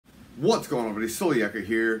What's going on, buddy? Solieka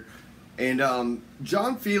here. And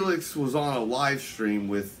John Felix was on a live stream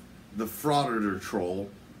with the Frauditor Troll.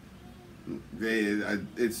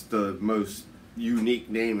 It's the most unique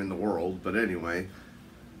name in the world, but anyway.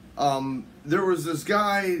 There was this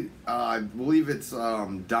guy, I believe it's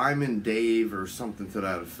Diamond Dave or something to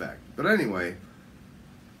that effect. But anyway,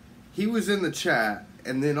 he was in the chat,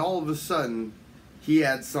 and then all of a sudden, he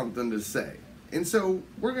had something to say. And so,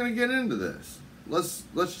 we're going to get into this. Let's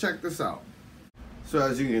check this out. So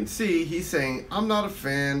as you can see, he's saying, I'm not a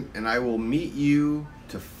fan, and I will meet you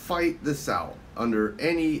to fight this out under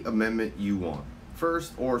any amendment you want,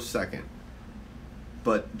 first or second.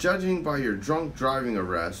 But judging by your drunk driving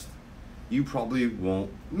arrest, you probably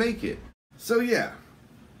won't make it. So yeah,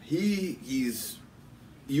 you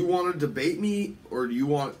want to debate me, or do you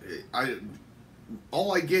want,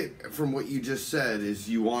 all I get from what you just said is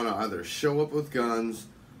you want to either show up with guns,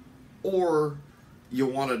 or you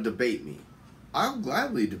want to debate me. I'll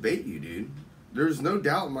gladly debate you, dude. There's no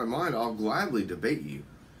doubt in my mind I'll gladly debate you.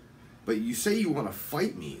 But you say you want to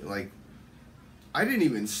fight me. Like, I didn't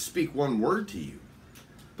even speak one word to you.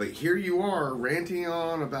 But here you are ranting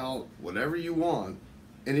on about whatever you want.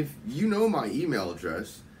 And if you know my email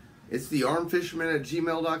address, it's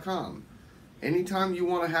thearmedfisherman@gmail.com. Anytime you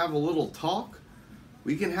want to have a little talk,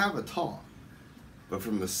 we can have a talk. But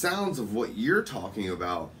from the sounds of what you're talking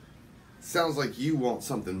about, sounds like you want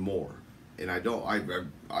something more, and I don't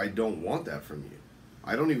want that from you.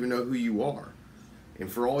 I don't even know who you are. And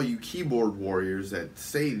for all you keyboard warriors that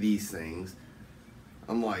say these things,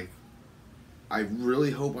 I'm like, I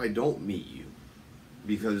really hope I don't meet you,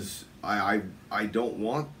 because I don't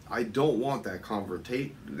want that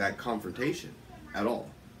confrontation at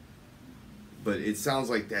all. But it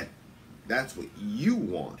sounds like that's what you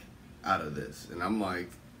want out of this, and I'm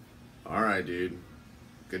like, all right, dude.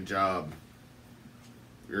 Good job.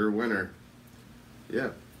 You're a winner.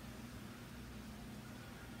 Yeah.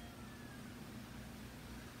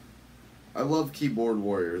 I love keyboard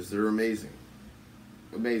warriors. They're amazing.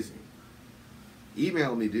 Amazing.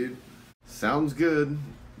 Email me, dude. Sounds good,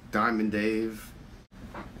 Diamond Dave.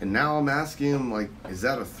 And now I'm asking him, like, is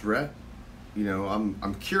that a threat? You know,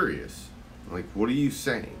 I'm curious. Like, what are you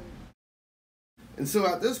saying? And so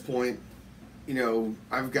at this point, you know,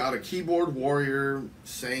 I've got a keyboard warrior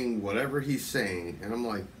saying whatever he's saying, and I'm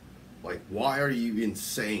like, why are you even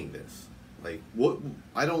saying this? Like, what?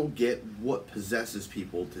 I don't get what possesses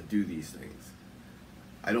people to do these things.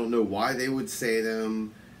 I don't know why they would say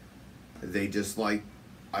them. They just like,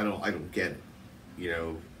 I don't get it. You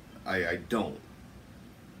know, I don't.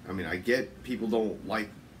 I mean, I get people don't like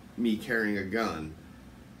me carrying a gun,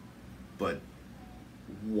 but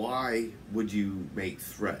why would you make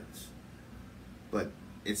threats? But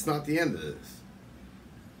it's not the end of this.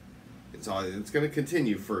 It's going to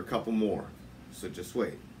continue for a couple more. So just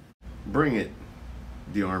wait. Bring it,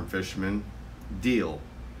 the armed fisherman. Deal.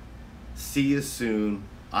 See you soon.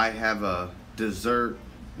 I have a dessert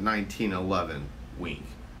 1911. Wink.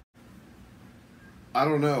 I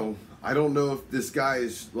don't know. I don't know if this guy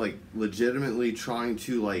is like legitimately trying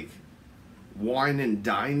to like wine and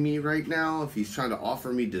dine me right now. If he's trying to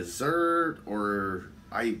offer me dessert, or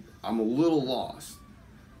I'm a little lost.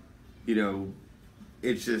 You know,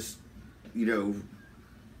 it's just, you know,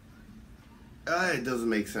 it doesn't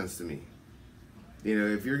make sense to me. You know,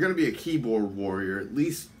 if you're going to be a keyboard warrior, at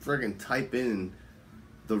least friggin' type in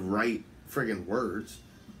the right friggin' words.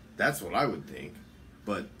 That's what I would think.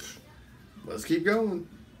 But let's keep going.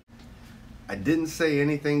 I didn't say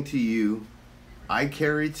anything to you. I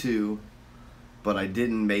carry too, but I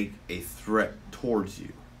didn't make a threat towards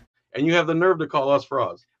you. And you have the nerve to call us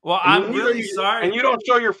frauds. Well, I'm really sorry. And you don't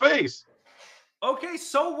show your face. Okay,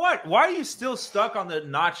 so what? Why are you still stuck on the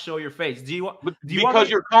not show your face? Because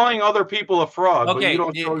you're calling other people a fraud. Okay, but you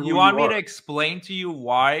don't show you want me to explain to you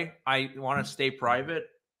why I want to stay private?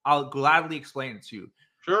 I'll gladly explain it to you.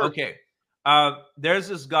 Sure. Okay. There's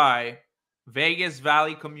this guy, Vegas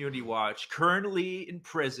Valley Community Watch, currently in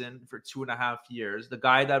prison for 2.5 years. The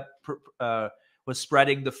guy that was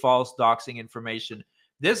spreading the false doxing information.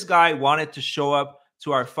 This guy wanted to show up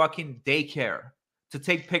to our fucking daycare to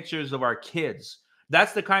take pictures of our kids.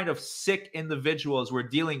 That's the kind of sick individuals we're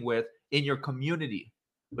dealing with in your community.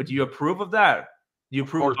 But do you approve of that? Do you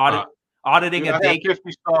approve auditing a daycare?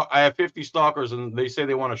 I have 50 stalkers, and they say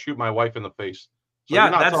they want to shoot my wife in the face. So yeah,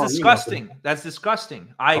 that's disgusting. That's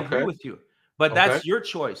disgusting. I agree with you. But that's your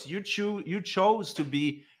choice. You chose to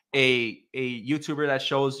be a YouTuber that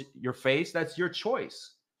shows your face. That's your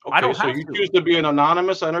choice. Okay, so you choose to be an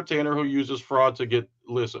anonymous entertainer who uses fraud to get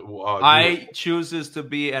listen. I chooses to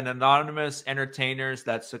be an anonymous entertainer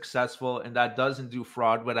that's successful and that doesn't do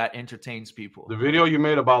fraud, but that entertains people. The video you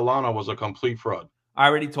made about Lana was a complete fraud. I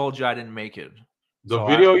already told you I didn't make it. The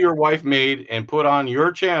video your wife made and put on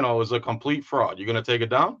your channel is a complete fraud. You're gonna take it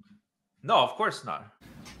down? No, of course not.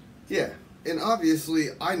 Yeah, and obviously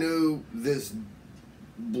I know this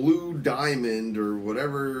Blue Diamond or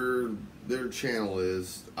whatever their channel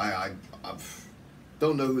is. I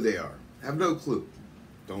don't know who they are. Have no clue.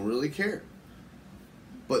 Don't really care.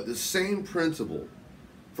 But the same principle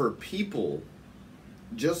for people,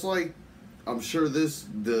 just like I'm sure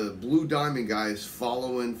the Blue Diamond guy is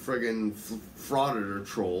following friggin' Frauditor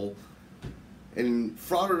Troll, and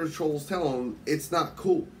Frauditor Trolls tell him it's not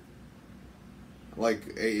cool.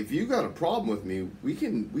 Like, hey, if you got a problem with me, we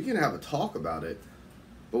can have a talk about it.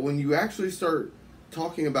 But when you actually start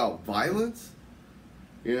talking about violence,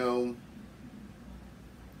 you know,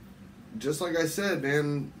 just like I said,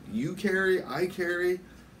 man, you carry, I carry.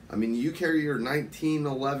 I mean, you carry your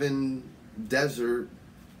 1911 Desert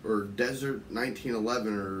or Desert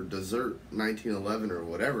 1911 or Desert 1911 or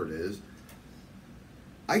whatever it is.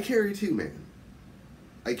 I carry too, man.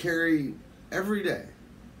 I carry every day.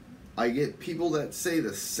 I get people that say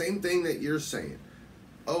the same thing that you're saying.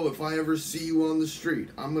 Oh, if I ever see you on the street,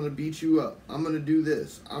 I'm going to beat you up. I'm going to do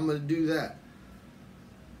this. I'm going to do that.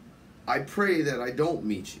 I pray that I don't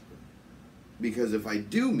meet you. Because if I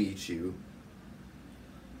do meet you,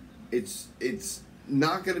 it's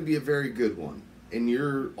not going to be a very good one. And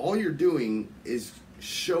all you're doing is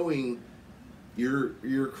showing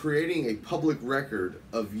you're creating a public record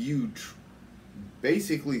of you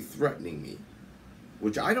basically threatening me,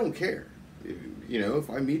 which I don't care. You know,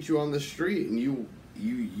 if I meet you on the street and you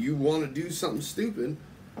want to do something stupid,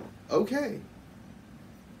 okay.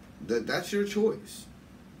 That's your choice.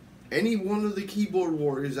 Any one of the keyboard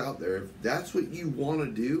warriors out there, if that's what you want to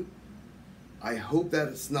do, I hope that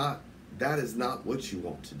is not what you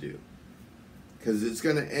want to do. Because it's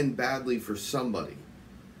going to end badly for somebody.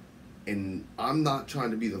 And I'm not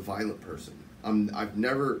trying to be the violent person. I've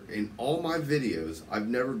never, in all my videos, I've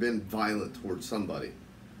never been violent towards somebody.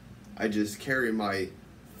 I just carry my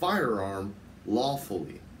firearm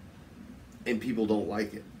lawfully. And people don't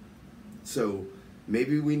like it. So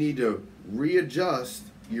maybe we need to readjust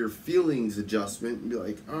your feelings adjustment and be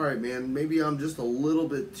like, all right, man, maybe I'm just a little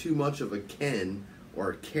bit too much of a Ken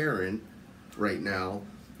or a Karen right now,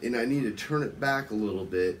 and I need to turn it back a little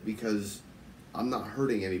bit because I'm not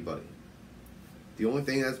hurting anybody. The only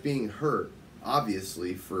thing that's being hurt,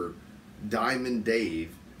 obviously, for Diamond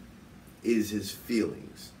Dave is his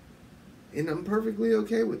feelings. And I'm perfectly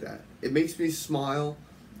okay with that. It makes me smile.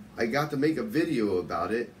 I got to make a video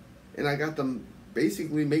about it, and I got to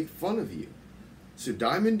basically make fun of you. So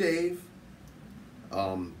Diamond Dave,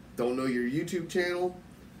 don't know your YouTube channel.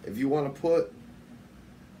 If you want to put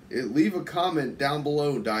it, leave a comment down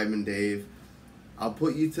below, Diamond Dave. I'll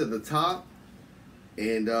put you to the top,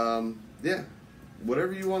 and yeah,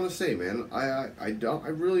 whatever you want to say, man. I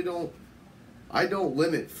don't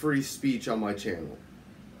limit free speech on my channel.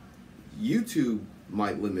 YouTube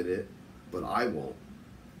might limit it, but I won't.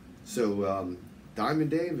 So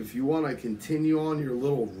Diamond Dave, if you want to continue on your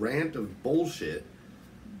little rant of bullshit,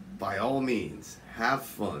 by all means, have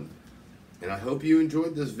fun. And I hope you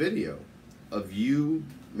enjoyed this video of you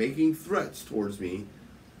making threats towards me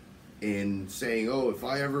and saying, oh, if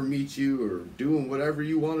I ever meet you, or doing whatever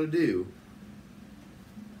you want to do.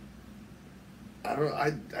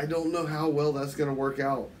 I don't know how well that's going to work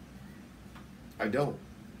out. I don't.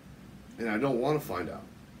 And I don't want to find out.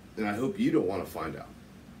 And I hope you don't want to find out.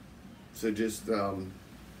 So just, you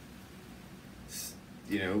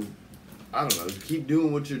know, I don't know. Keep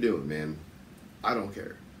doing what you're doing, man. I don't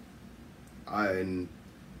care. And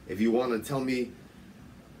if you want to tell me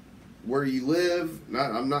where you live,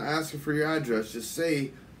 I'm not asking for your address. Just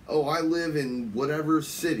say, oh, I live in whatever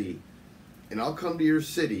city, and I'll come to your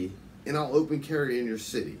city, and I'll open carry in your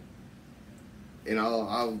city. And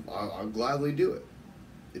I'll gladly do it.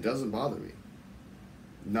 It doesn't bother me.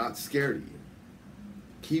 I'm not scared of you.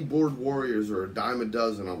 Keyboard warriors are a dime a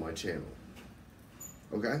dozen on my channel.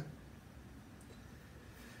 Okay?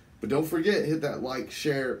 But don't forget, hit that like,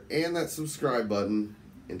 share, and that subscribe button.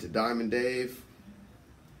 And to Diamond Dave,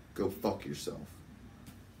 go fuck yourself.